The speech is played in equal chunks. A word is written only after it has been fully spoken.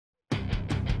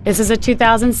This is a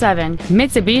 2007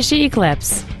 Mitsubishi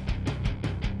Eclipse.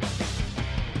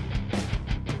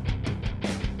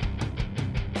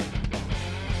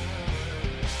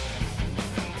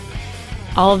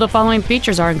 All of the following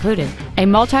features are included: a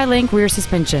multi-link rear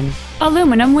suspension,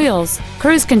 aluminum wheels,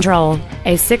 cruise control,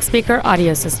 a 6-speaker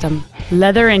audio system,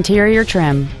 leather interior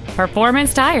trim,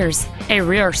 performance tires, a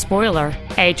rear spoiler,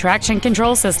 a traction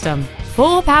control system,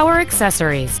 full power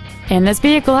accessories, and this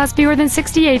vehicle has fewer than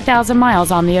 68,000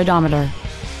 miles on the odometer.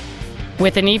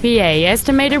 With an EPA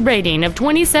estimated rating of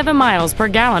 27 miles per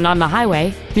gallon on the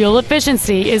highway, fuel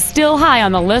efficiency is still high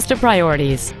on the list of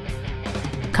priorities.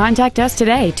 Contact us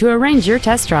today to arrange your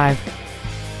test drive.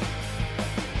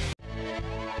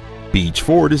 Beach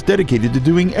Ford is dedicated to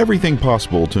doing everything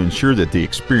possible to ensure that the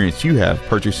experience you have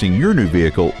purchasing your new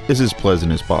vehicle is as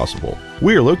pleasant as possible.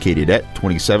 We are located at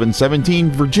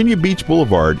 2717 Virginia Beach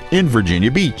Boulevard in Virginia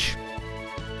Beach.